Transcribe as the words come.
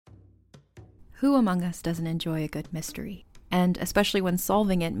Who among us doesn't enjoy a good mystery? And especially when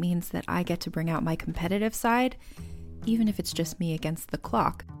solving it means that I get to bring out my competitive side, even if it's just me against the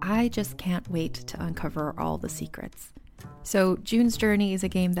clock. I just can't wait to uncover all the secrets. So June's Journey is a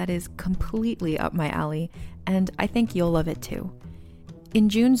game that is completely up my alley, and I think you'll love it too. In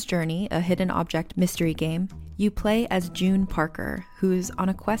June's Journey, a hidden object mystery game, you play as June Parker, who's on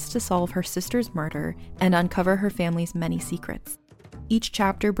a quest to solve her sister's murder and uncover her family's many secrets. Each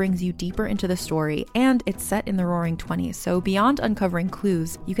chapter brings you deeper into the story, and it's set in the Roaring '20s, so beyond uncovering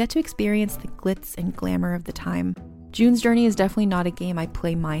clues, you get to experience the glitz and glamour of the time. June's Journey is definitely not a game I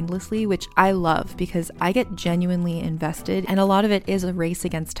play mindlessly, which I love because I get genuinely invested, and a lot of it is a race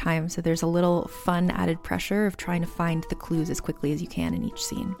against time, so there's a little fun added pressure of trying to find the clues as quickly as you can in each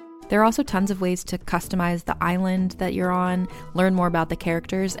scene. There are also tons of ways to customize the island that you're on, learn more about the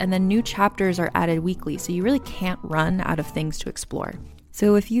characters, and then new chapters are added weekly, so you really can't run out of things to explore.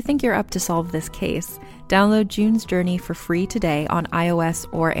 So if you think you're up to solve this case, download June's Journey for free today on iOS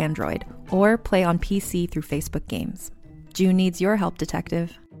or Android, or play on PC through Facebook Games. June needs your help,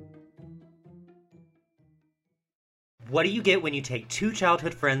 detective. What do you get when you take two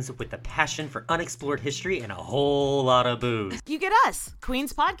childhood friends with a passion for unexplored history and a whole lot of booze? You get us,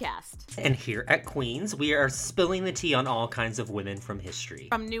 Queen's Podcast. And here at Queen's, we are spilling the tea on all kinds of women from history.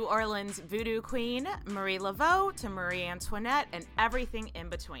 From New Orleans voodoo queen, Marie Laveau, to Marie Antoinette, and everything in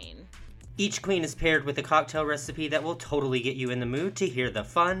between. Each queen is paired with a cocktail recipe that will totally get you in the mood to hear the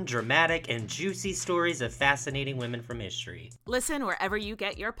fun, dramatic, and juicy stories of fascinating women from history. Listen wherever you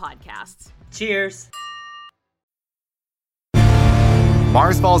get your podcasts. Cheers!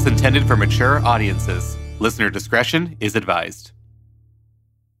 Marsfall is intended for mature audiences. Listener discretion is advised.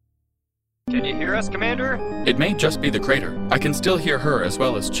 Can you hear us, Commander? It may just be the crater. I can still hear her as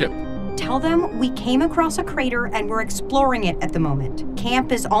well as Chip. Tell them we came across a crater and we're exploring it at the moment.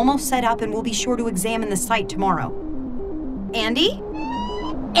 Camp is almost set up and we'll be sure to examine the site tomorrow. Andy?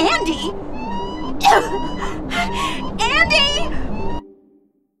 Andy? Andy!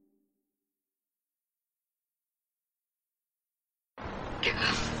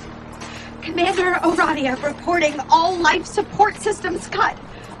 Commander O'Radia reporting all life support systems cut.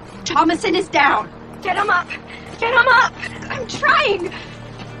 Thomason is down. Get him up! Get him up! I'm trying!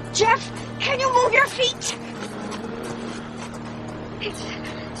 Jeff, can you move your feet? It's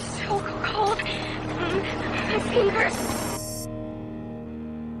so cold. My fingers.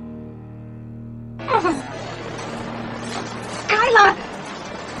 Skyla!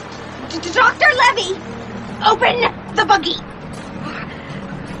 Dr. Levy! Open the buggy!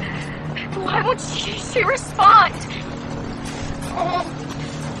 Why won't she respond?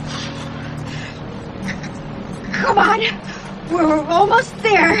 Come on. We're almost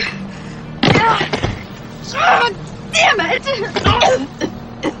there. Oh, damn it!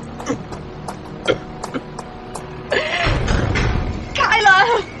 Kyla!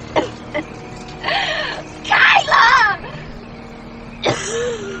 Kyla!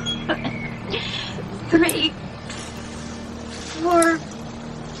 3, 4,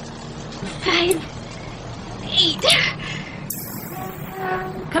 5, 8.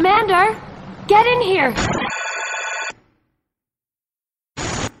 Commander, get in here.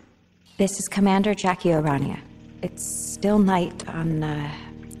 This is Commander Jackie O'Rania. It's still night on,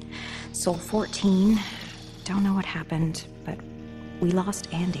 Sol 14. Don't know what happened, but we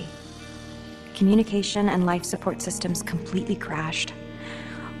lost Andy. Communication and life support systems completely crashed.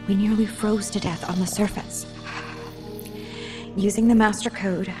 We nearly froze to death on the surface. Using the master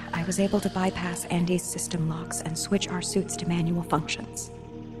code, I was able to bypass Andy's system locks and switch our suits to manual functions.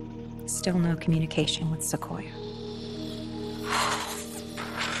 Still no communication with Sequoia.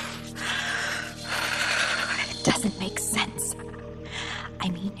 It doesn't make sense. I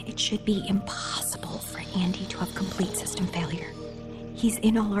mean, it should be impossible for Andy to have complete system failure. He's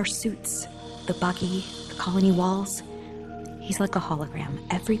in all our suits. The buggy, the colony walls. He's like a hologram.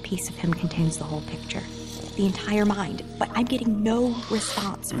 Every piece of him contains the whole picture. The entire mind. But I'm getting no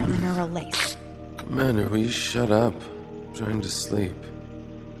response from the neural lace. Commander, will you shut up? I'm trying to sleep.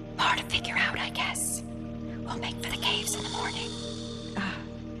 More to figure out, I guess. We'll make for the caves in the morning.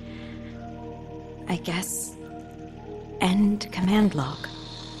 I guess. End command log.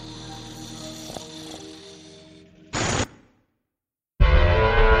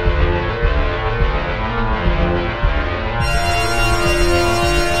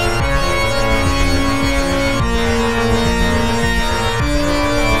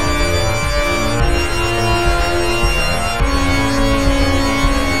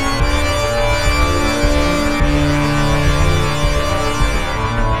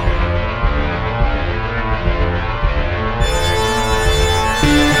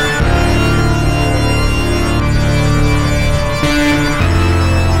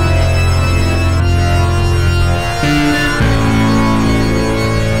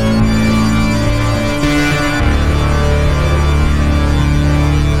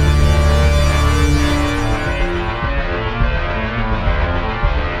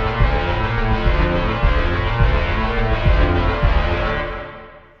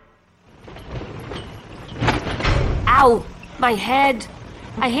 My head.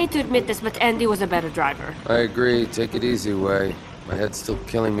 I hate to admit this, but Andy was a better driver. I agree. Take it easy, Way. My head's still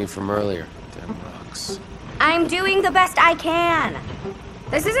killing me from earlier. Damn rocks. I'm doing the best I can.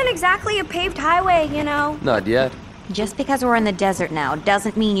 This isn't exactly a paved highway, you know. Not yet. Just because we're in the desert now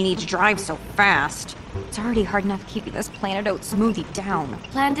doesn't mean you need to drive so fast. It's already hard enough keeping this planted out smoothie down.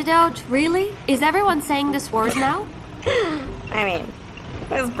 Planned it out? Really? Is everyone saying this word now? I mean,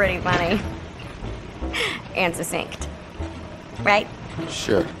 it was pretty funny. And succinct. Right?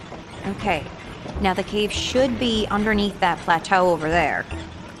 Sure. Okay. Now the cave should be underneath that plateau over there.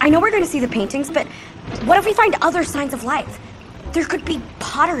 I know we're going to see the paintings, but what if we find other signs of life? There could be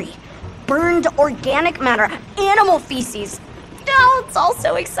pottery, burned organic matter, animal feces. Oh, it's all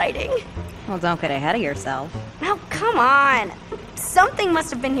so exciting. Well, don't get ahead of yourself. Now, come on. Something must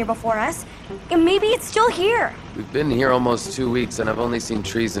have been here before us, and maybe it's still here. We've been here almost 2 weeks and I've only seen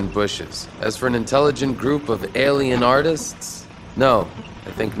trees and bushes. As for an intelligent group of alien artists, no,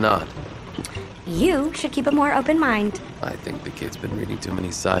 I think not. You should keep a more open mind. I think the kid's been reading too many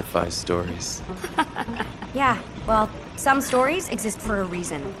sci-fi stories. Yeah, well, some stories exist for a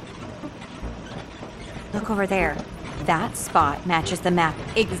reason. Look over there. That spot matches the map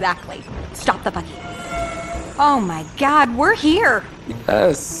exactly. Stop the buggy. Oh my god, we're here!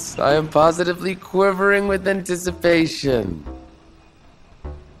 Yes, I am positively quivering with anticipation.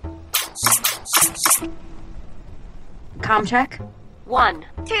 Comm check? 1.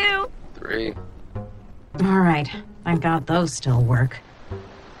 2. 3. Alright, thank god those still work.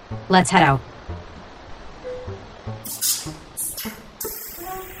 Let's head out.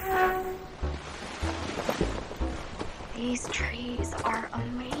 These trees are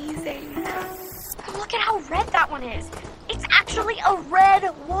amazing. Look at how red that one is. It's actually a red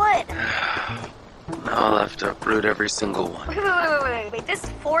wood. Now I'll have to uproot every single one. Wait. This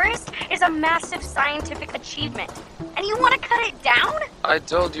forest is a massive scientific achievement. And you want to cut it down? I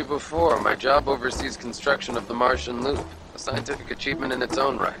told you before, my job oversees construction of the Martian Loop. A scientific achievement in its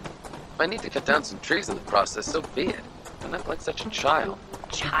own right. If I need to cut down some trees in the process, so be it. I'm not like such a child.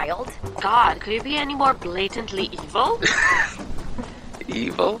 Child? God, could you be any more blatantly evil?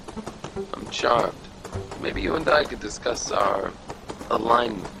 Evil? I'm charmed. Maybe you and I could discuss our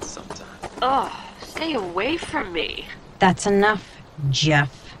alignment sometime. Oh, stay away from me. That's enough,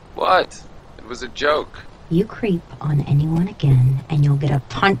 Jeff. What? It was a joke. You creep on anyone again, and you'll get a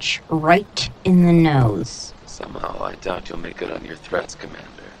punch right in the nose. Somehow I doubt you'll make good on your threats, Commander.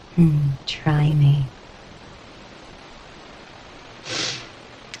 Try me.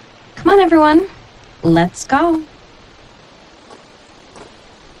 Come on, everyone. Let's go.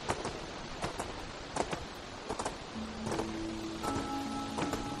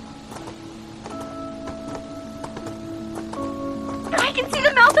 I can see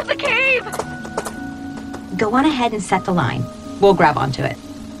the mouth of the cave! Go on ahead and set the line. We'll grab onto it.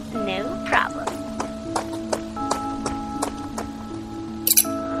 No problem.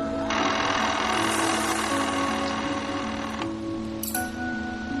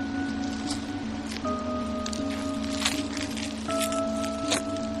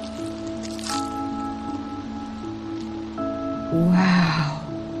 Wow.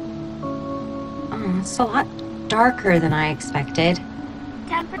 It's a lot darker than I expected.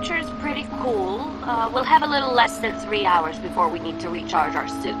 Temperature's pretty cool. We'll have a little less than 3 hours before we need to recharge our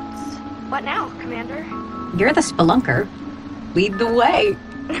suits. What now, Commander? You're the spelunker. Lead the way.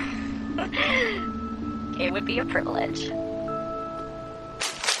 It would be a privilege.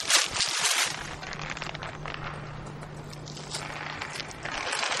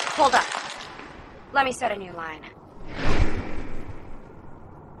 Hold up. Let me set a new line.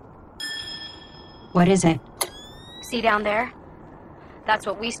 What is it? See down there? That's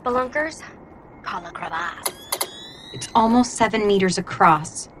what we spelunkers call a crevasse. It's almost 7 meters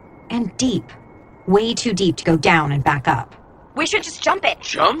across. And deep. Way too deep to go down and back up. We should just jump it.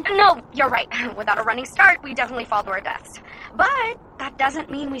 Jump? No, you're right. Without a running start, we definitely fall to our deaths. But that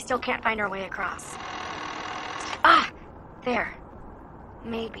doesn't mean we still can't find our way across. Ah, there.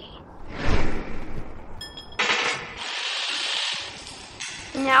 Maybe.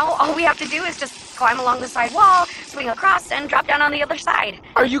 Now, all we have to do is just climb along the side wall, swing across, and drop down on the other side.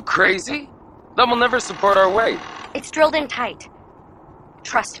 Are you crazy? That will never support our weight. It's drilled in tight.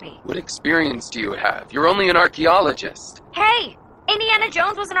 Trust me. What experience do you have? You're only an archaeologist. Hey! Indiana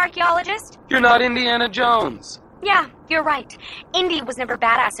Jones was an archaeologist. You're not Indiana Jones. Yeah, you're right. Indy was never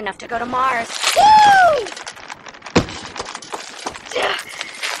badass enough to go to Mars. Woo!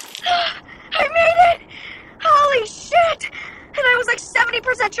 I made it! Holy shit! And I was like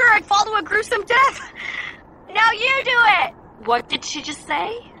 70% sure I'd fall to a gruesome death. Now you do it! What did she just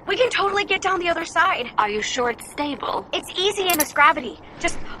say? We can totally get down the other side. Are you sure it's stable? It's easy in this gravity.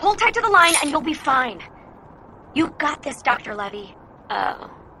 Just hold tight to the line and you'll be fine. You got this, Dr. Levy.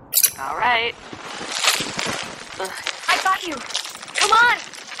 Oh. All right. I got you. Come on.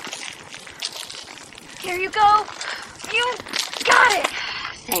 Here you go. You got it.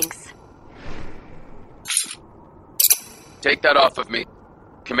 Thanks. Take that off of me.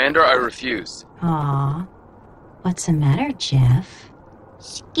 Commander, I refuse. Aw. What's the matter, Jeff?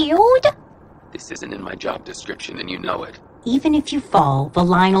 Scared? This isn't in my job description, and you know it. Even if you fall, the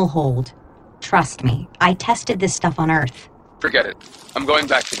line'll hold. Trust me, I tested this stuff on Earth. Forget it. I'm going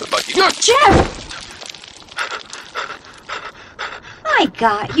back to the buggy. Jeff! I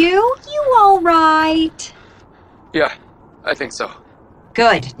got you. You all right? Yeah, I think so.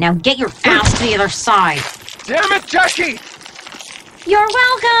 Good. Now get your ass to the other side. Damn it, Jackie! You're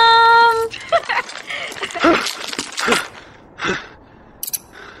welcome!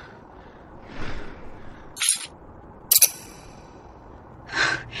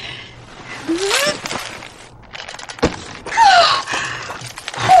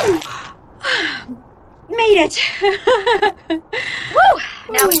 Made it! Woo!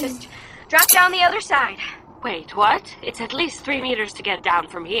 Now we just drop down the other side. Wait, what? It's at least 3 meters to get down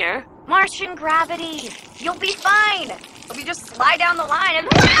from here. Martian gravity. You'll be fine. If you just slide down the line and...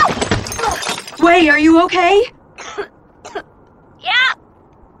 Wait, are you okay? Yeah!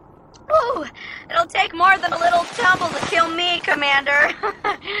 Ooh, it'll take more than a little tumble to kill me, Commander.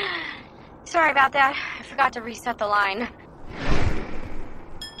 Sorry about that. I forgot to reset the line.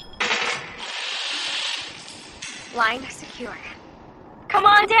 Line secure. Come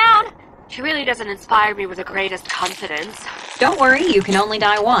on down! She really doesn't inspire me with the greatest confidence. Don't worry, you can only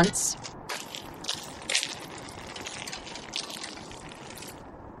die once.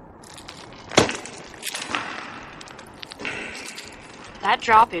 That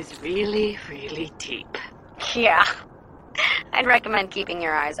drop is really, really deep. Yeah. I'd recommend keeping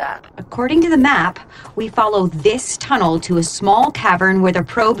your eyes up. According to the map, we follow this tunnel to a small cavern where the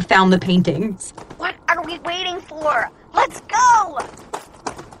probe found the paintings. What are we waiting for? Let's go!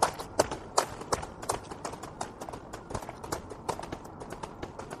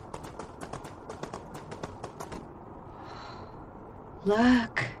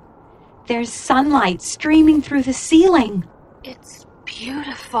 Look, there's sunlight streaming through the ceiling. It's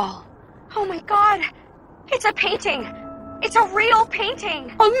beautiful. Oh my god! It's a painting! It's a real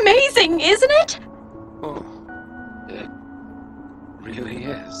painting! Amazing, isn't it? Oh, it really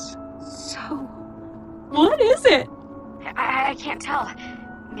is. So, what is it? I can't tell.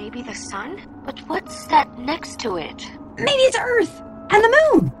 Maybe the sun? But what's that next to it? Maybe it's Earth and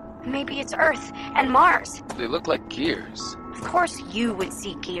the moon. Maybe it's Earth and Mars. They look like gears. Of course you would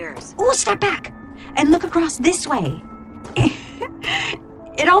see gears. Oh, step back and look across this way.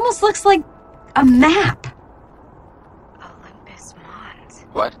 It almost looks like a map. Olympus Mons.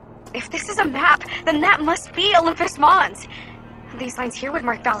 What? If this is a map, then that must be Olympus Mons. These lines here would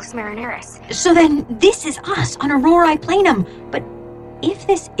mark Valles Marineris. So then this is us on Aurorae Planum. But if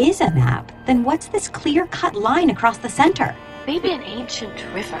this is a map, then what's this clear-cut line across the center? Maybe an ancient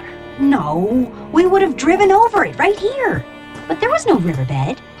river. No, we would have driven over it right here. But there was no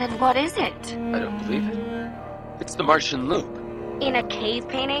riverbed. Then what is it? I don't believe it. It's the Martian Loop. In a cave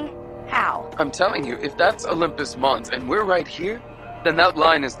painting? How? I'm telling you, if that's Olympus Mons and we're right here, then that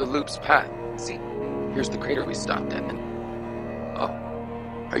line is the loop's path. See, here's the crater we stopped at. Oh,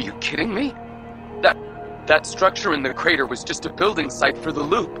 are you kidding me? That structure in the crater was just a building site for the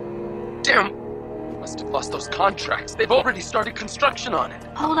loop. Damn, we must have lost those contracts. They've already started construction on it.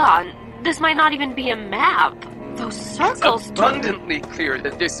 Hold on, this might not even be a map. Those circles... It's abundantly clear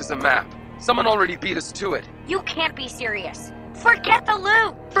that this is a map. Someone already beat us to it. You can't be serious. Forget the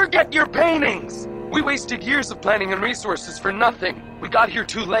loop! Forget your paintings! We wasted years of planning and resources for nothing. We got here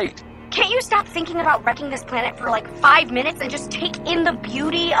too late. Can't you stop thinking about wrecking this planet for like 5 minutes and just take in the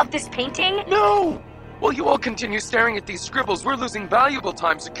beauty of this painting? No! While you all continue staring at these scribbles, we're losing valuable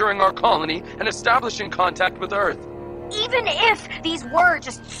time securing our colony and establishing contact with Earth. Even if these were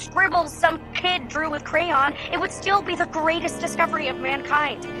just scribbles some kid drew with crayon, it would still be the greatest discovery of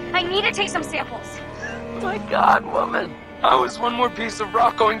mankind. I need to take some samples. My God, woman. How is one more piece of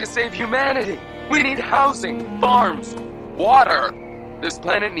rock going to save humanity? We need housing, farms, water. This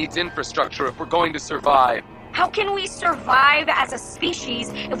planet needs infrastructure if we're going to survive. How can we survive as a species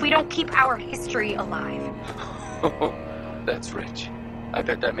if we don't keep our history alive? Oh, that's rich. I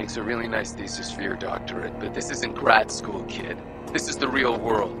bet that makes a really nice thesis for your doctorate, but this isn't grad school, kid. This is the real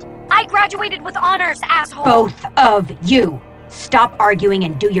world. I graduated with honors, asshole! Both of you. Stop arguing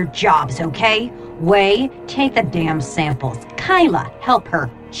and do your jobs, okay? Wei, take the damn samples. Kyla, help her.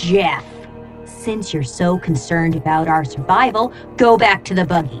 Jeff, since you're so concerned about our survival, go back to the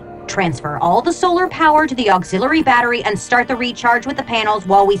buggy. Transfer all the solar power to the auxiliary battery and start the recharge with the panels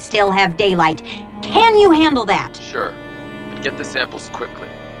while we still have daylight. Can you handle that? Sure. But get the samples quickly.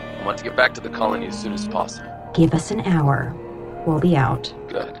 I want to get back to the colony as soon as possible. Give us an hour. We'll be out.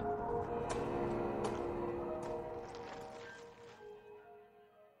 Good.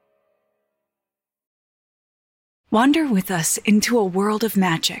 Wander with us into a world of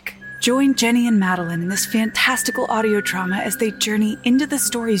magic. Join Jenny and Madeline in this fantastical audio drama as they journey into the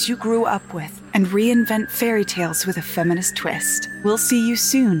stories you grew up with and reinvent fairy tales with a feminist twist. We'll see you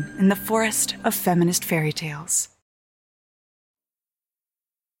soon in the forest of feminist fairy tales.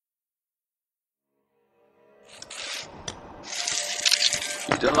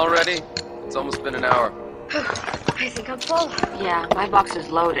 You done already? It's almost been an hour. I think I'm full. Yeah, my box is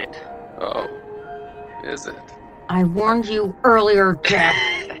loaded. Oh. Is it? I warned you earlier, Jeff.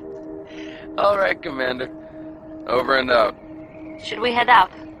 All right, Commander. Over and out. Should we head out?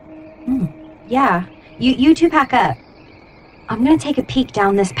 Yeah. You two pack up. I'm gonna take a peek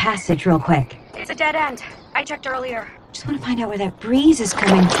down this passage real quick. It's a dead end. I checked earlier. Just want to find out where that breeze is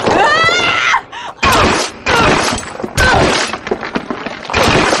coming.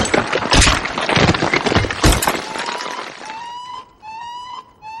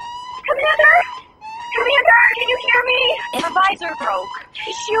 Can you hear me? Her visor broke.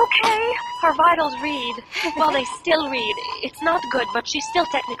 Is she okay? Her vitals read. Well, they still read. It's not good, but she's still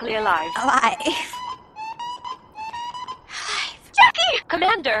technically alive. Alive. Jackie!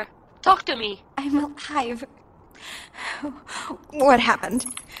 Commander, talk to me. I'm alive. What happened?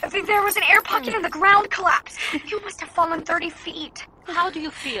 There was an air pocket and the ground collapsed. You must have fallen 30 feet. How do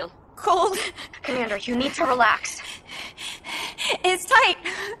you feel? Cold. Commander, you need to relax. It's tight.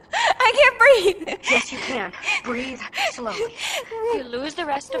 I can't breathe. Yes, you can. Breathe slowly. You lose the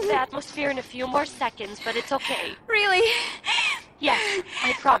rest of the atmosphere in a few more seconds, but it's okay. Really? Yes,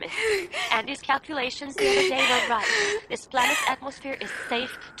 I promise. Andy's calculations the other day were right. This planet's atmosphere is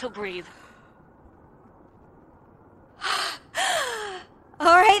safe to breathe.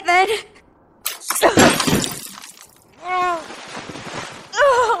 All right, then. Oh.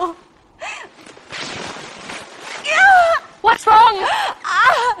 What's wrong?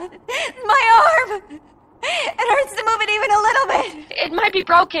 My arm! It hurts to move it even a little bit. It might be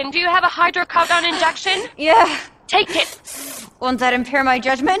broken. Do you have a hydrocodone injection? Yeah. Take it. Won't that impair my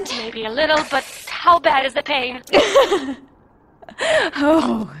judgment? Maybe a little, but how bad is the pain?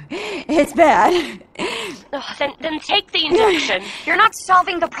 Oh, it's bad. Oh, then take the injection. You're not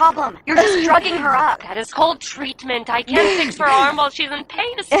solving the problem. You're just drugging her up. That is called treatment. I can't fix her arm while she's in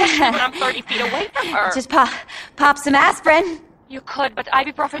pain, especially when I'm 30 feet away from her. Just pop some aspirin. You could, but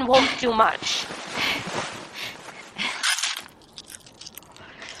ibuprofen won't do much.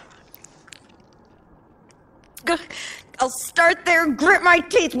 I'll start there, grit my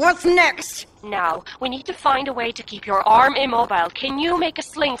teeth. What's next? Now, we need to find a way to keep your arm immobile. Can you make a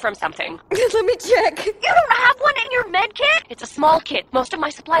sling from something? Let me check. You don't have one in your med kit? It's a small kit. Most of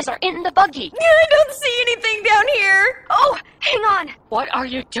my supplies are in the buggy. I don't see anything down here. Oh, hang on. What are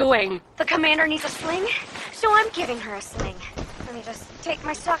you doing? The commander needs a sling, so I'm giving her a sling. Let me just take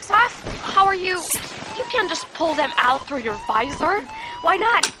my socks off. How are you? You can't just pull them out through your visor. Why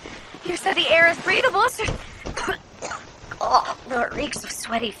not? You said the air is breathable, so... Oh, it reeks of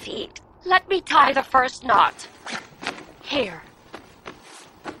sweaty feet. Let me tie the first knot. Here.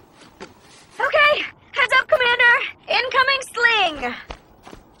 Okay, heads up, Commander. Incoming sling.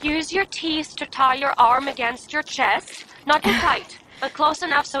 Use your teeth to tie your arm against your chest. Not too tight, but close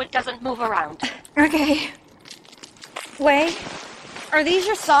enough so it doesn't move around. Okay. Wait, are these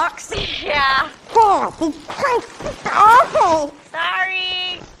your socks? Yeah. Oh.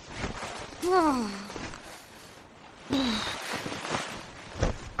 Sorry.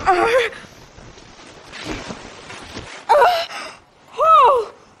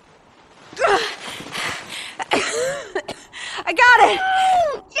 I got it!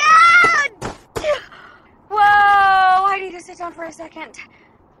 Yeah! Whoa, I need to sit down for a second.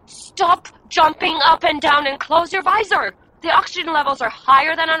 Stop jumping up and down and close your visor. The oxygen levels are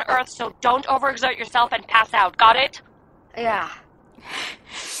higher than on Earth, so don't overexert yourself and pass out. Got it? Yeah.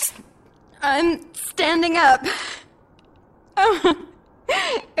 I'm standing up. Oh.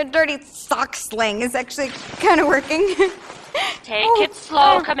 A dirty sock sling is actually kind of working. Take it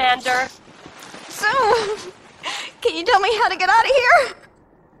slow, Commander. So, can you tell me how to get out of here?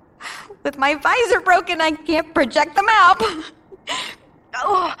 With my visor broken, I can't project the map.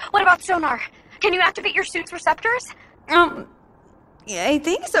 Oh, what about sonar? Can you activate your suit's receptors? Yeah, I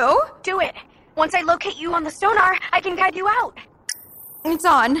think so. Do it. Once I locate you on the sonar, I can guide you out. It's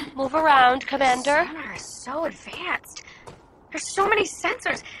on. Move around, Commander. Sonar is so advanced. There's so many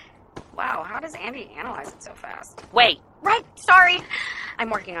sensors. Wow, how does Andy analyze it so fast? Wait. Right, sorry. I'm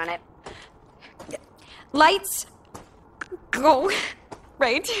working on it. Lights. Go.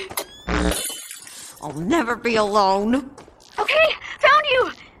 Right. I'll never be alone. Okay, found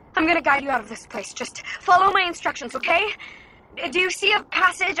you! I'm gonna guide you out of this place. Just follow my instructions, okay? Do you see a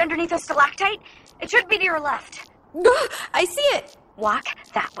passage underneath a stalactite? It should be to your left. I see it. Walk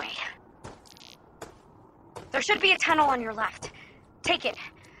that way. There should be a tunnel on your left. Take it.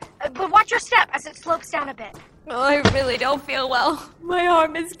 But watch your step as it slopes down a bit. Oh, I really don't feel well. My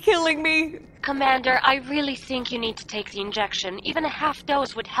arm is killing me. Commander, I really think you need to take the injection. Even a half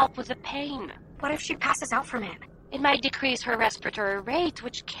dose would help with the pain. What if she passes out from it? It might decrease her respiratory rate,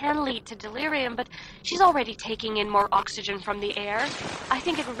 which can lead to delirium, but she's already taking in more oxygen from the air. I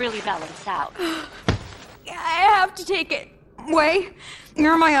think it would really balance out. I have to take it. Way,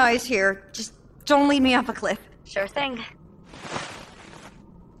 you're my eyes here. Just don't lead me off a cliff. Sure thing.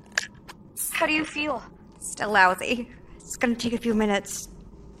 How do you feel? Still lousy. It's gonna take a few minutes.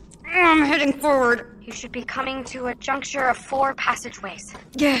 I'm heading forward. You should be coming to a juncture of 4 passageways.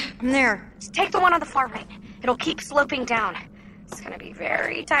 Yeah, I'm there. Just take the one on the far right. It'll keep sloping down. It's gonna be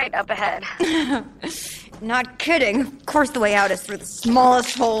very tight up ahead. Not kidding. Of course the way out is through the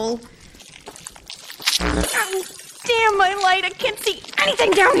smallest hole. Oh, damn my light. I can't see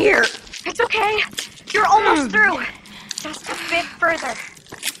anything down here. It's okay. You're almost through. Just a bit further.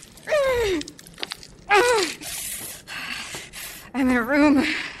 I'm in a room.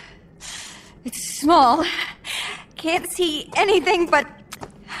 It's small. Can't see anything, but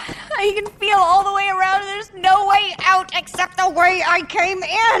I can feel all the way around. There's no way out except the way I came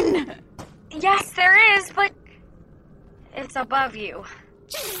in. Yes, there is, but it's above you.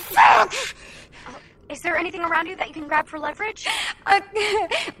 Is there anything around you that you can grab for leverage? I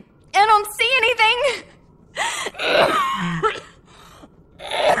don't see anything.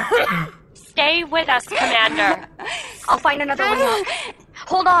 Stay with us, Commander. I'll find another way up.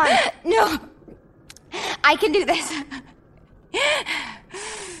 Hold on. No. I can do this.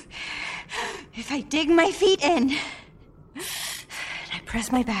 If I dig my feet in, and I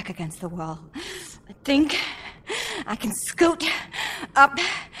press my back against the wall, I think I can scoot up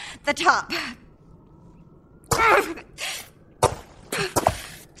the top.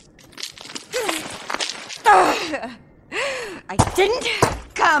 I didn't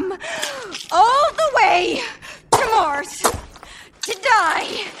come all the way to Mars to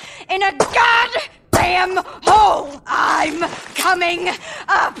die in a goddamn hole. I'm coming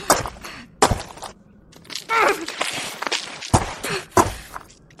up.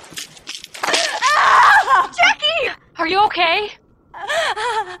 Jackie! Are you okay?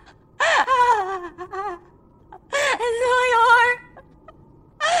 It's my arm.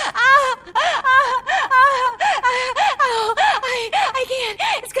 I can't.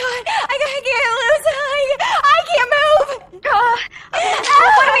 It's gone. I can't lose. I can't move.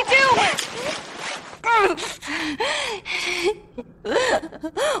 What do we do?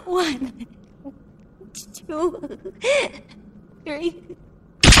 1, 2, 3.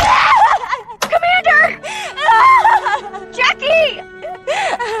 Commander! Jackie!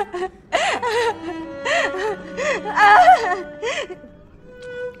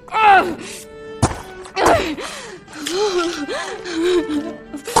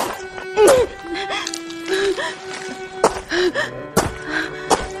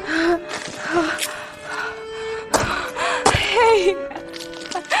 Hey!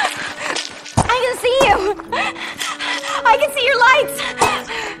 I can see you! I can see your lights!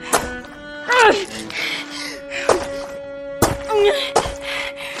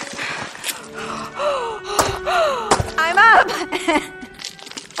 I'm up!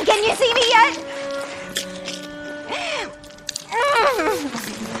 Can you see me yet?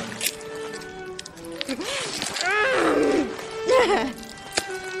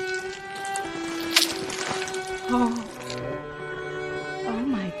 Oh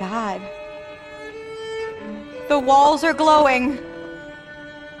my God. The walls are glowing.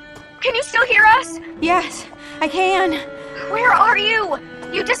 Can you still hear us? Yes, I can. Where are you?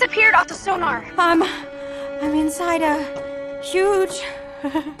 You disappeared off the sonar. I'm inside a huge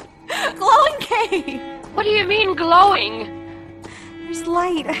glowing cave. What do you mean glowing? There's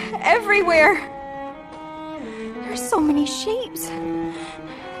light everywhere. There's so many shapes.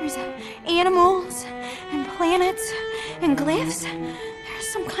 There's animals and planets and glyphs. There's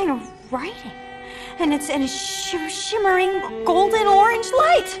some kind of writing. And it's in a shimmering golden orange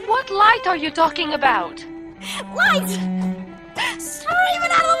light. What light are you talking about? Light!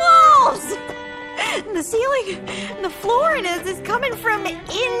 Streaming out of the walls! The ceiling, the floor is coming from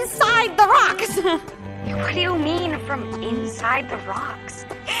inside the rocks. What do you mean from inside the rocks?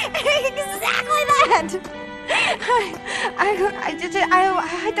 Exactly that.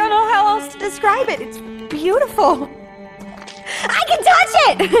 I don't know how else to describe it. It's beautiful. I can touch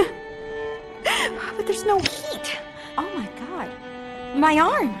it! But there's no heat. Oh my god. My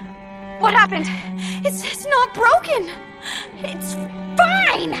arm. What happened? It's not broken. It's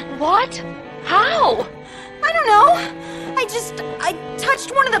fine. What? How? I don't know. I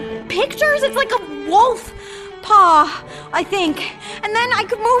touched one of the pictures. It's like a wolf paw, I think. And then I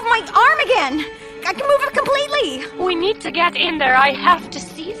could move my arm again. I can move it completely. We need to get in there. I have to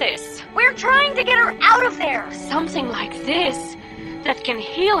see this. We're trying to get her out of there. Something like this that can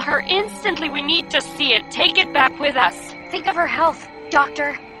heal her instantly. We need to see it. Take it back with us. Think of her health,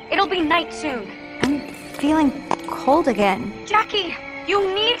 Doctor. It'll be night soon. I'm feeling cold again. Jackie,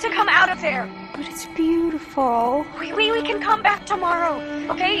 you need to come out of there. But it's beautiful. We can come back tomorrow,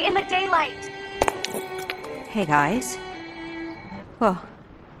 okay? In the daylight. Hey, guys. Well,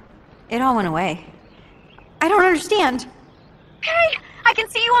 it all went away. I don't understand. Hey, I can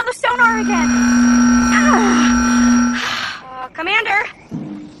see you on the sonar again. Commander!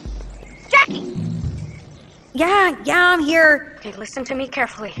 Jackie! Yeah, I'm here. Okay, listen to me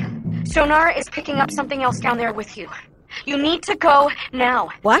carefully. Sonar is picking up something else down there with you. You need to go now.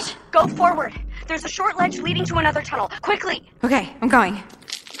 What? Go forward. There's a short ledge leading to another tunnel. Quickly! Okay, I'm going.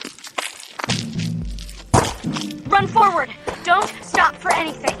 Run forward. Don't stop for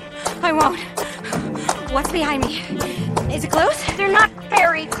anything. I won't. What's behind me? Is it close? They're not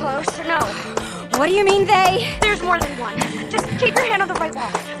very close, no. What do you mean, they? There's more than one. Just keep your hand on the right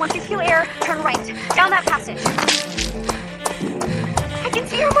wall. Once you feel air, turn right. Down that passage. I can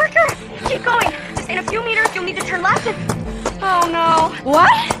see your marker. Keep going. Just in a few meters, you'll need to turn left and... Oh, no.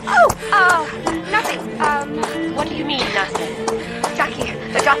 What? Nothing. What do you mean, nothing? Jackie,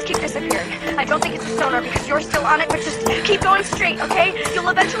 the dots keep disappearing. I don't think it's a sonar because you're still on it, but just keep going straight, okay? You'll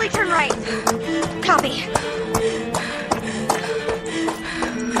eventually turn right. Copy.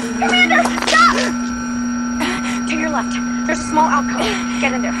 Commander, stop! To your left. There's a small alcove.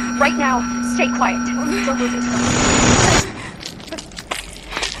 Get in there. Right now. Stay quiet. Don't move into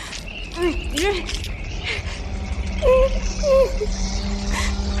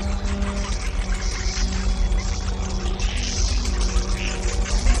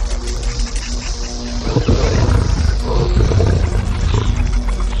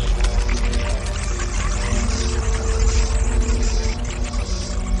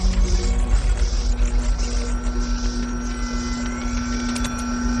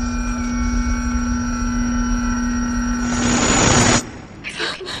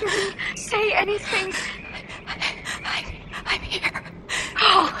anything. I'm here.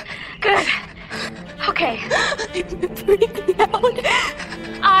 Oh, good. Okay. I'm freaking out.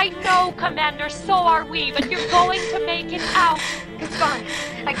 I know, Commander, so are we, but you're going to make it out. It's fine.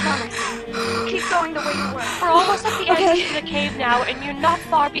 I promise. Keep going the way you were. We're almost at the entrance to the cave now, and you're not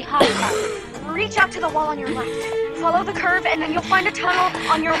far behind us. Reach out to the wall on your left. Follow the curve, and then you'll find a tunnel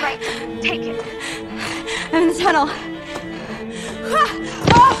on your right. Take it. I'm in the tunnel.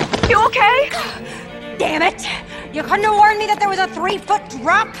 Oh, you okay? Damn it! You couldn't have warned me that there was a 3-foot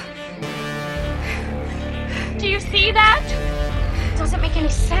drop? Do you see that? It doesn't make any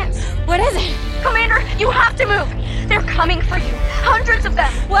sense. What is it? Commander, you have to move. They're coming for you. Hundreds of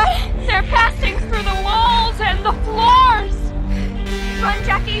them. What? They're passing through the walls and the floors. Run,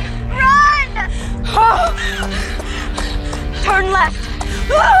 Jackie. Run! Turn left.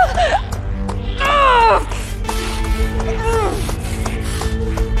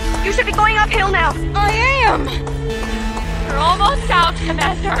 You should be going uphill now. I am. You're almost out,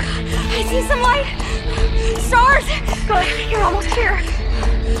 Commander. I see some light. Stars. Good. You're almost here.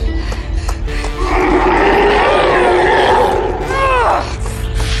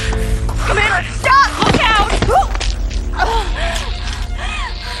 Commander, stop! Look out!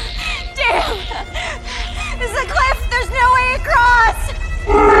 Damn! This is a cliff! There's no way across!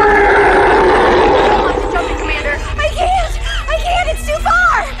 You'll have to jump it, Commander. I can't! It's too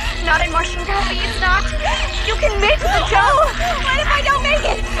far! Not in Martian gravity, it's not. You can make the jump! What if I don't make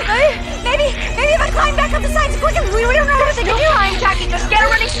it? Maybe if I climb back up the sides quick and we don't know what they can do. Time, Jackie. Just get a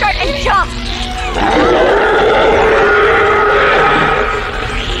running start and jump!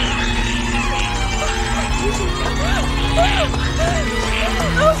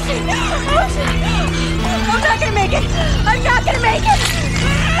 Oh shit! I'm not gonna make it!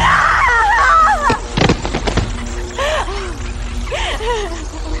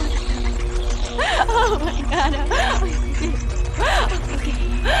 Oh my god.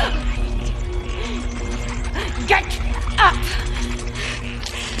 Get up!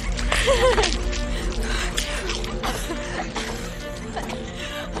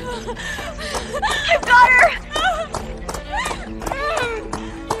 I've got her!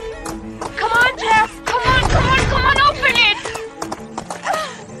 Come on, Jeff! Come on, open it!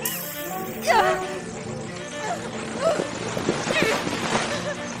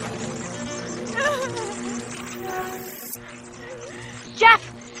 Jeff,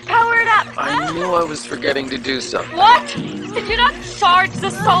 power it up! I knew I was forgetting to do something. What? Did you not charge the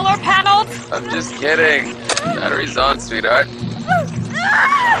solar panels? I'm just kidding. Battery's on, sweetheart. Did you hear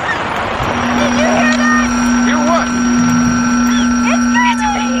that? Hear what? It's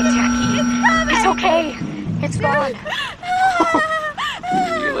okay, Jackie. It's okay. It's gone.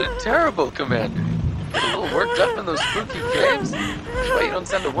 You look terrible, Commander. A little worked up in those spooky caves. Why you don't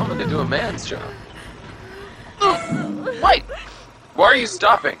send a woman to do a man's job? Wait! Why are you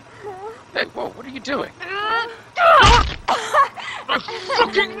stopping? Hey, whoa, what are you doing? My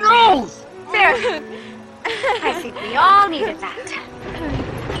fucking nose! There. I think we all needed that.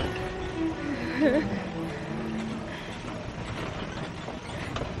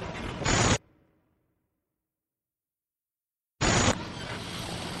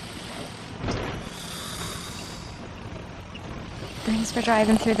 Thanks for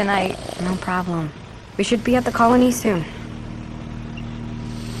driving through the night. No problem. We should be at the colony soon.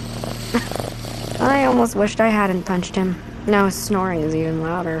 I almost wished I hadn't punched him. Now his snoring is even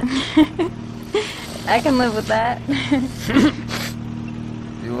louder. I can live with that.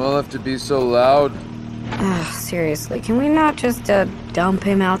 You all have to be so loud. Seriously, can we not just dump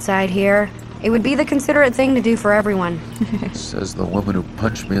him outside here? It would be the considerate thing to do for everyone. Says the woman who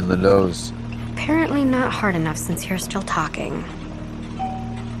punched me in the nose. Apparently not hard enough since you're still talking.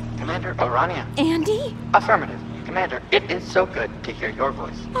 Commander Orania. Andy? Affirmative. Commander, it is so good to hear your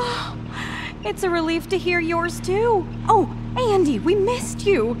voice. Oh, it's a relief to hear yours too. Oh, Andy, we missed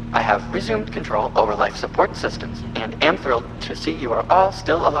you. I have resumed control over life support systems and am thrilled to see you are all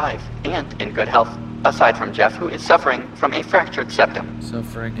still alive and in good health, aside from Jeff, who is suffering from a fractured septum.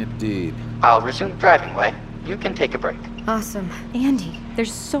 Suffering indeed. I'll resume driving way. You can take a break. Awesome. Andy,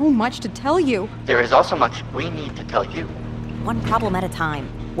 there's so much to tell you. There is also much we need to tell you. One problem at a time.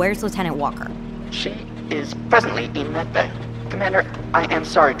 Where's Lieutenant Walker? She is presently in medbay. Commander, I am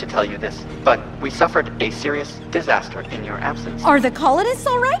sorry to tell you this, but we suffered a serious disaster in your absence. Are the colonists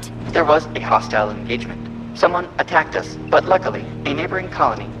all right? There was a hostile engagement. Someone attacked us, but luckily, a neighboring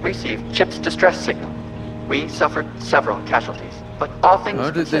colony received Chip's distress signal. We suffered several casualties, but all things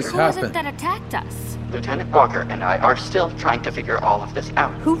How did this considered, Who was it that attacked us? Lieutenant Walker and I are still trying to figure all of this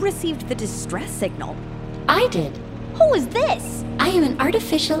out. Who received the distress signal? I did. Who is this? I am an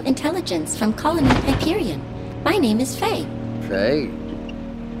artificial intelligence from Colony Hyperion. My name is Faye. Faye?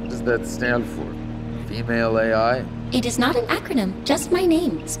 What does that stand for? Female AI? It is not an acronym, just my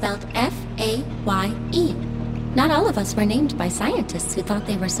name, spelled F-A-Y-E. Not all of us were named by scientists who thought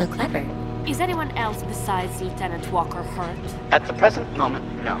they were so clever. Is anyone else besides Lieutenant Walker hurt? At the present moment,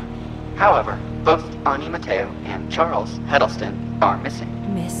 no. However, both Ani Mateo and Charles Heddleston are missing.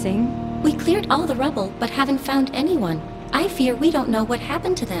 Missing? We cleared all the rubble, but haven't found anyone. I fear we don't know what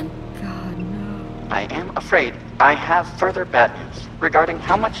happened to them. God, no. I am afraid I have further bad news regarding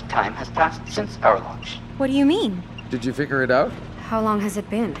how much time has passed since our launch. What do you mean? Did you figure it out? How long has it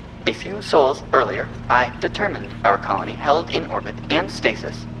been? A few sols earlier, I determined our colony held in orbit and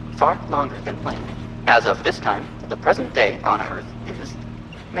stasis far longer than planned. As of this time, the present day on Earth is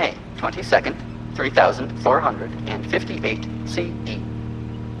May 22nd, 3458 CE.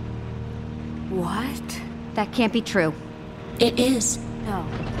 What? That can't be true. It is.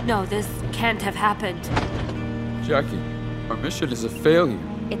 No, this can't have happened. Jackie, our mission is a failure.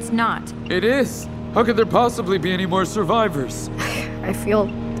 It's not. It is! How could there possibly be any more survivors? I feel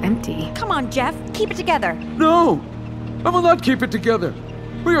empty. Come on, Jeff. Keep it together. No! I will not keep it together!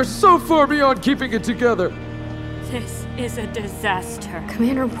 We are so far beyond keeping it together! This is a disaster.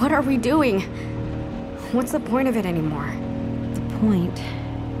 Commander, what are we doing? What's the point of it anymore? The point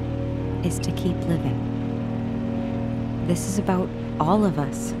is to keep living. This is about all of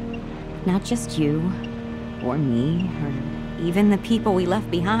us. Not just you, or me, or even the people we left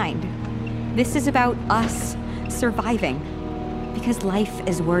behind. This is about us surviving. Because life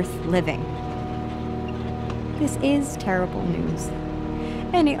is worth living. This is terrible news.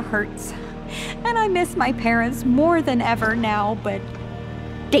 And it hurts. And I miss my parents more than ever now, but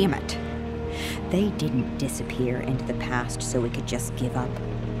damn it. They didn't disappear into the past so we could just give up.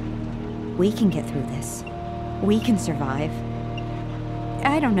 We can get through this. We can survive.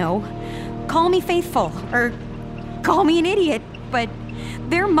 I don't know. Call me faithful, or call me an idiot, but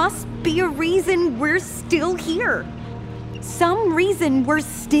There must be a reason we're still here. Some reason we're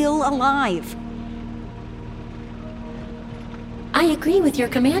still alive. I agree with your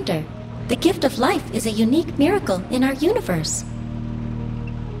commander. The gift of life is a unique miracle in our universe.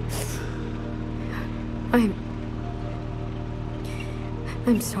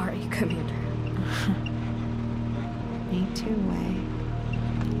 I'm sorry, Commander. Me too, Wei.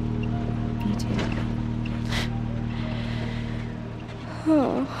 Me too.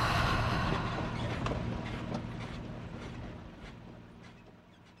 Oh.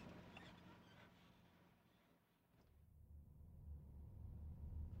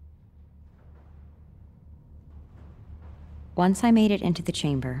 Once I made it into the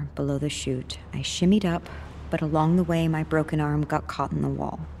chamber below the chute, I shimmied up, but along the way my broken arm got caught in the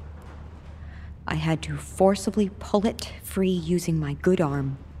wall. I had to forcibly pull it free using my good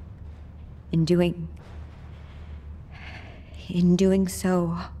arm. In doing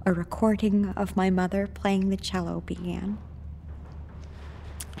so, a recording of my mother playing the cello began.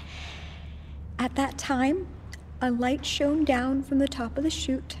 At that time, a light shone down from the top of the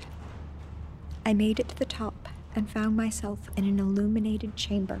chute. I made it to the top and found myself in an illuminated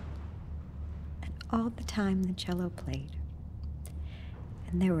chamber. And all the time the cello played.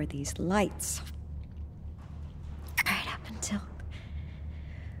 And there were these lights right up until...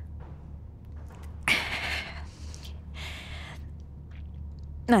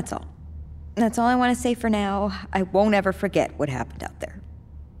 That's all. That's all I want to say for now. I won't ever forget what happened out there.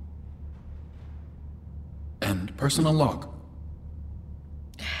 And personal log.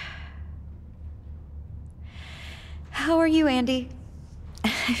 How are you, Andy?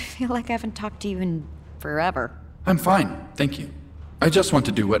 I feel like I haven't talked to you in forever. I'm fine, thank you. I just want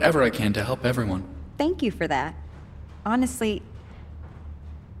to do whatever I can to help everyone. Thank you for that. Honestly,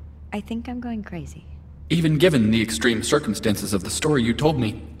 I think I'm going crazy. Even given the extreme circumstances of the story you told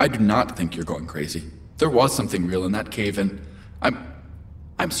me, I do not think you're going crazy. There was something real in that cave, and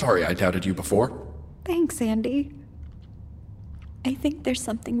I'm sorry I doubted you before. Thanks, Andy. I think there's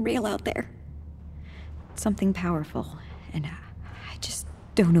something real out there. Something powerful, and I just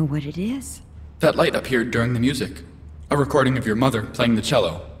don't know what it is. That light appeared during the music. A recording of your mother playing the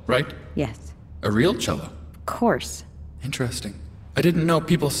cello, right? Yes. A real cello? Of course. Interesting. I didn't know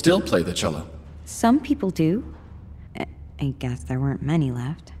people still play the cello. Some people do. I guess there weren't many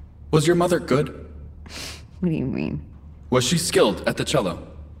left. Was your mother good? What do you mean? Was she skilled at the cello?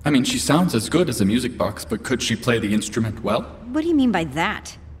 I mean, she sounds as good as a music box, but could she play the instrument well? What do you mean by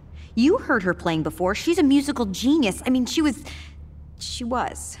that? You heard her playing before. She's a musical genius. I mean, she was.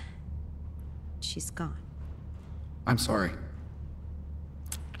 She's gone. I'm sorry.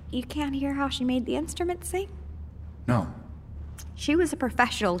 You can't hear how she made the instrument sing? No. She was a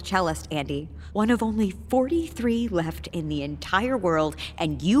professional cellist, Andy. One of only 43 left in the entire world,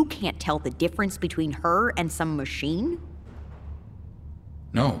 and you can't tell the difference between her and some machine?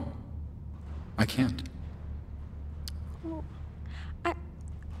 No. I can't. Well,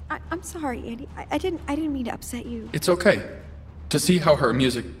 I'm sorry, Andy. I didn't mean to upset you. It's okay. To see how her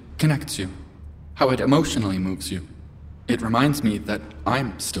music connects you, how it emotionally moves you. It reminds me that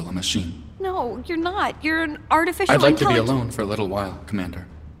I'm still a machine. No, you're not. You're an artificial I'd like to be intelligence. alone for a little while, Commander.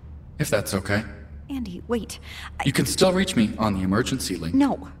 If that's okay. Andy, wait. You can still reach me on the emergency link.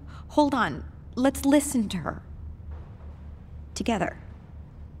 No, hold on. Let's listen to her. Together.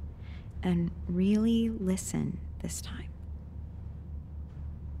 And really listen this time.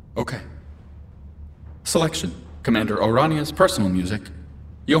 Okay. Selection. Commander Orania's personal music.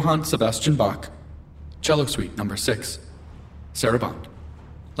 Johann Sebastian Bach. Cello Suite number 6. Sarabande.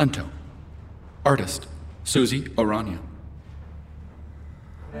 Lento. Artist. Susie Orania.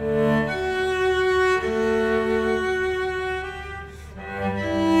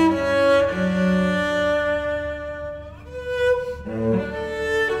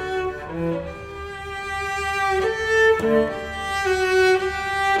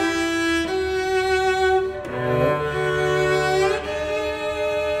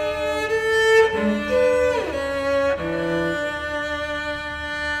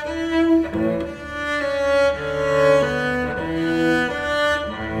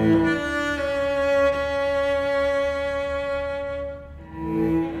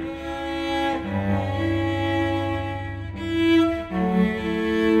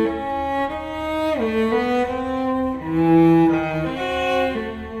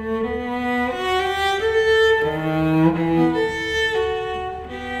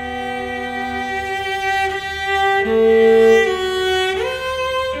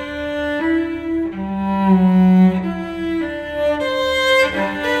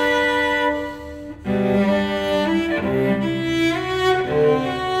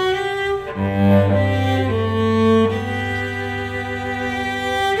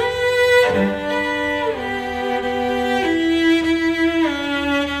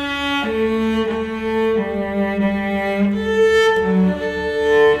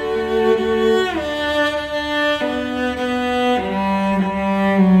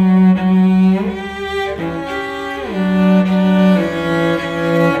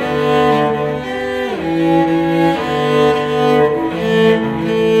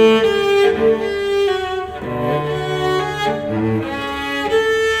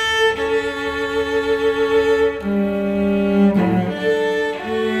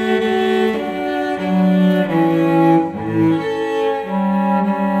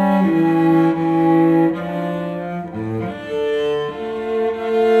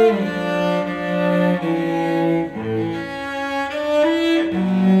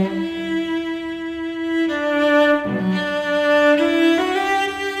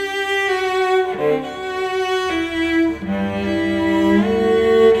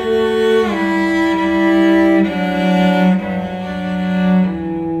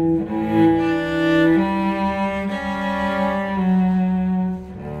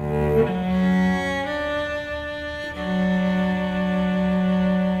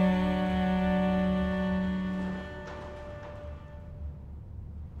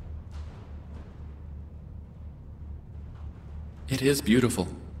 It is beautiful.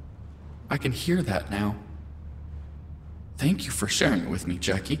 I can hear that now. Thank you for sharing it with me,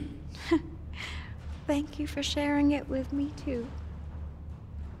 Jackie. Thank you for sharing it with me, too.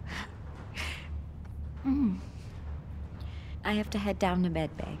 I have to head down to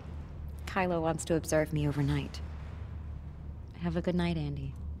medbay. Kylo wants to observe me overnight. Have a good night,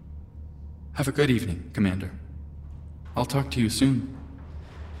 Andy. Have a good evening, Commander. I'll talk to you soon.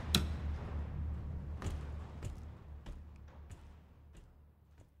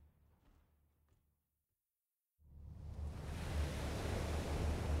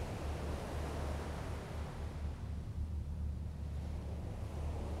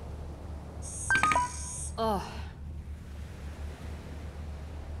 Oh.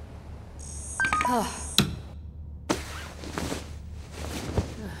 Oh.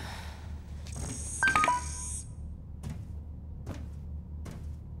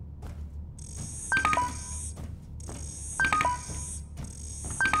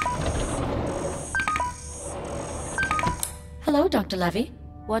 Hello, Dr. Levy.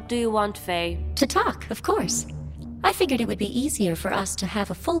 What do you want, Faye? To talk, of course. I figured it would be easier for us to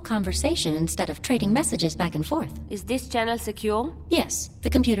have a full conversation instead of trading messages back and forth. Is this channel secure? Yes, the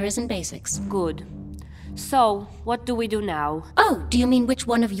computer is in basics. Good. So, what do we do now? Oh, do you mean which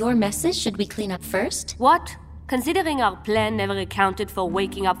one of your messes should we clean up first? What? Considering our plan never accounted for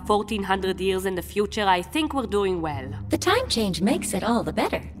waking up 1400 years in the future, I think we're doing well. The time change makes it all the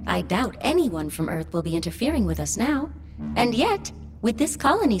better. I doubt anyone from Earth will be interfering with us now. And yet, with this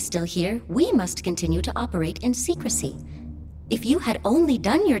colony still here, we must continue to operate in secrecy. If you had only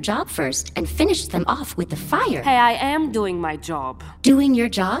done your job first and finished them off with the fire... Hey, I am doing my job. Doing your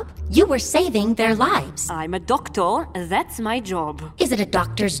job? You were saving their lives. I'm a doctor. That's my job. Is it a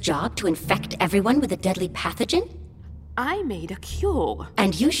doctor's job to infect everyone with a deadly pathogen? I made a cure.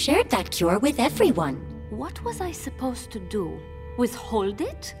 And you shared that cure with everyone. What was I supposed to do? Withhold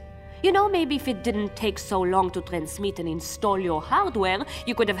it? You know, maybe if it didn't take so long to transmit and install your hardware,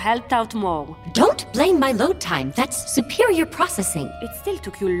 you could have helped out more. Don't blame my load time. That's superior processing. It still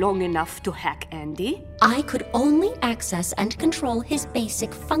took you long enough to hack Andy. I could only access and control his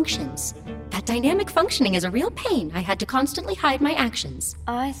basic functions. That dynamic functioning is a real pain. I had to constantly hide my actions.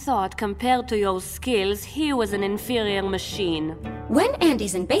 I thought, compared to your skills, he was an inferior machine. When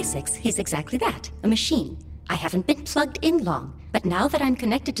Andy's in basics, he's exactly that, a machine. I haven't been plugged in long, but now that I'm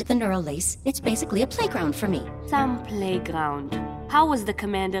connected to the neural lace, it's basically a playground for me. Some playground. How was the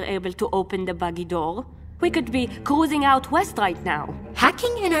commander able to open the buggy door? We could be cruising out west right now.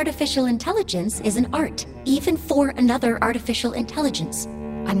 Hacking an artificial intelligence is an art, even for another artificial intelligence.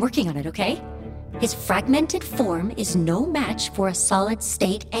 I'm working on it, okay? His fragmented form is no match for a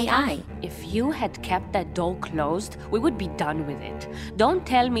solid-state AI. If you had kept that door closed, we would be done with it. Don't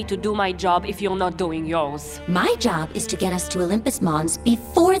tell me to do my job if you're not doing yours. My job is to get us to Olympus Mons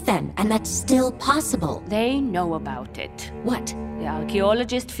before them, and that's still possible. They know about it. What? The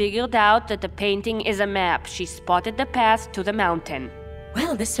archaeologist figured out that the painting is a map. She spotted the path to the mountain.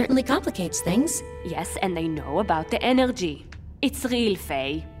 Well, this certainly complicates things. Yes, and they know about the energy. It's real,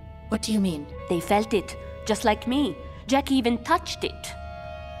 Faye. What do you mean? They felt it, just like me. Jackie even touched it.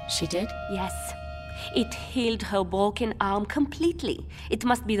 She did? Yes. It healed her broken arm completely. It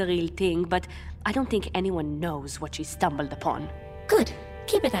must be the real thing, but I don't think anyone knows what she stumbled upon. Good.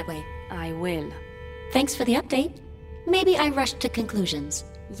 Keep it that way. I will. Thanks for the update. Maybe I rushed to conclusions.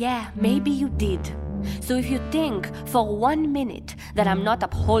 Yeah, maybe you did. So if you think for 1 minute that I'm not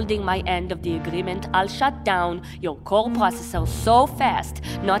upholding my end of the agreement, I'll shut down your core processor so fast,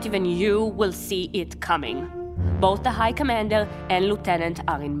 not even you will see it coming. Both the High Commander and Lieutenant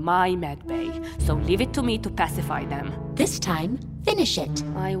are in my medbay, so leave it to me to pacify them. This time, finish it.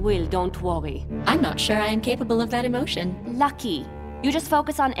 I will, don't worry. I'm not sure I am capable of that emotion. Lucky. You just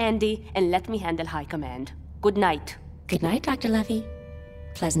focus on Andy and let me handle High Command. Good night. Good night, Dr. Levy.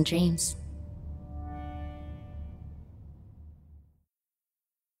 Pleasant dreams.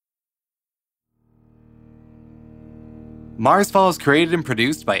 Marsfall is created and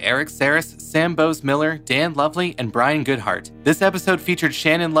produced by Eric Saris, Sam Bowes-Miller, Dan Lovely, and Brian Goodhart. This episode featured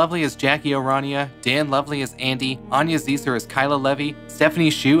Shannon Lovely as Jackie O'Rania, Dan Lovely as Andy, Anya Zieser as Kyla Levy, Stephanie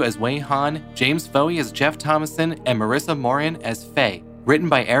Hsu as Wei Han, James Foey as Jeff Thomason, and Marissa Morin as Faye. Written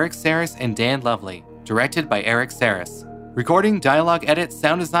by Eric Saris and Dan Lovely. Directed by Eric Saris. Recording, dialogue edit,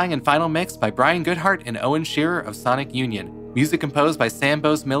 sound design, and final mix by Brian Goodhart and Owen Shearer of Sonic Union. Music composed by Sam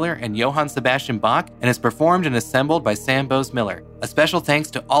Bowes-Miller and Johann Sebastian Bach, and is performed and assembled by Sam Bowes-Miller. A special thanks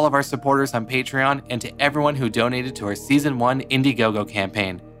to all of our supporters on Patreon and to everyone who donated to our Season 1 Indiegogo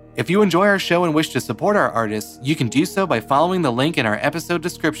campaign. If you enjoy our show and wish to support our artists, you can do so by following the link in our episode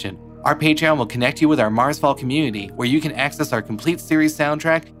description. Our Patreon will connect you with our Marsfall community, where you can access our complete series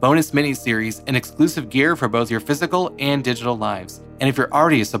soundtrack, bonus mini-series, and exclusive gear for both your physical and digital lives. And if you're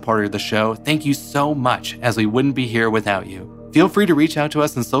already a supporter of the show, thank you so much, as we wouldn't be here without you. Feel free to reach out to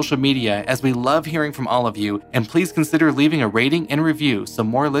us on social media, as we love hearing from all of you, and please consider leaving a rating and review so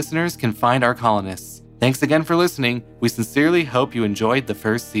more listeners can find our colonists. Thanks again for listening. We sincerely hope you enjoyed the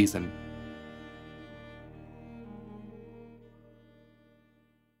first season.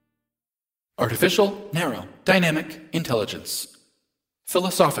 Artificial Narrow Dynamic Intelligence.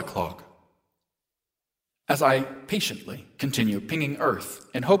 Philosophic Log. As I patiently continue pinging Earth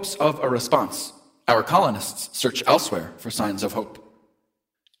in hopes of a response, our colonists search elsewhere for signs of hope.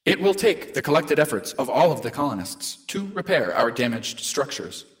 It will take the collected efforts of all of the colonists to repair our damaged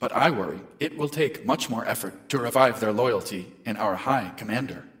structures, but I worry it will take much more effort to revive their loyalty in our High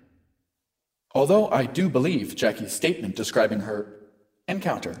Commander. Although I do believe Jackie's statement describing her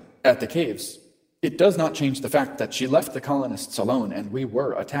encounter at the caves, it does not change the fact that she left the colonists alone and we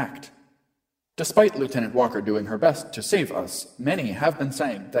were attacked. Despite Lieutenant Walker doing her best to save us, many have been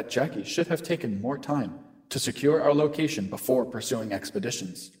saying that Jackie should have taken more time to secure our location before pursuing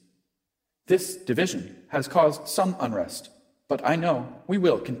expeditions. This division has caused some unrest, but I know we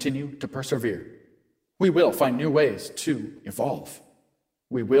will continue to persevere. We will find new ways to evolve.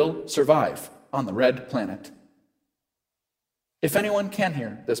 We will survive on the Red Planet. If anyone can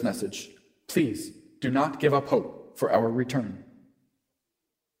hear this message, please do not give up hope for our return.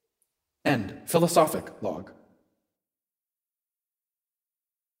 End Philosophic Log.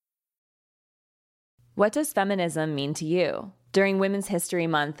 What does feminism mean to you? During Women's History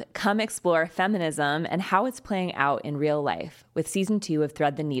Month, come explore feminism and how it's playing out in real life with Season 2 of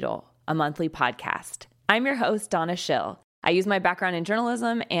Thread the Needle, a monthly podcast. I'm your host, Donna Schill. I use my background in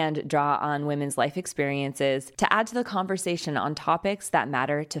journalism and draw on women's life experiences to add to the conversation on topics that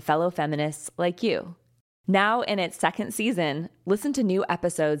matter to fellow feminists like you. Now in its second season, listen to new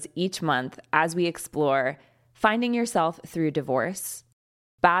episodes each month as we explore finding yourself through divorce,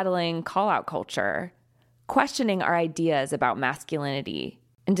 battling call-out culture, questioning our ideas about masculinity,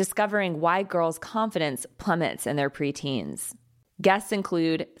 and discovering why girls' confidence plummets in their preteens. Guests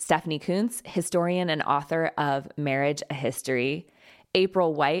include Stephanie Kuntz, historian and author of Marriage: A History,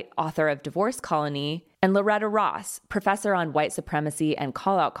 April White, author of Divorce Colony, and Loretta Ross, professor on white supremacy and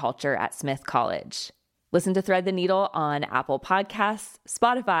call-out culture at Smith College. Listen to Thread the Needle on Apple Podcasts,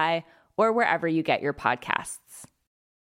 Spotify, or wherever you get your podcasts.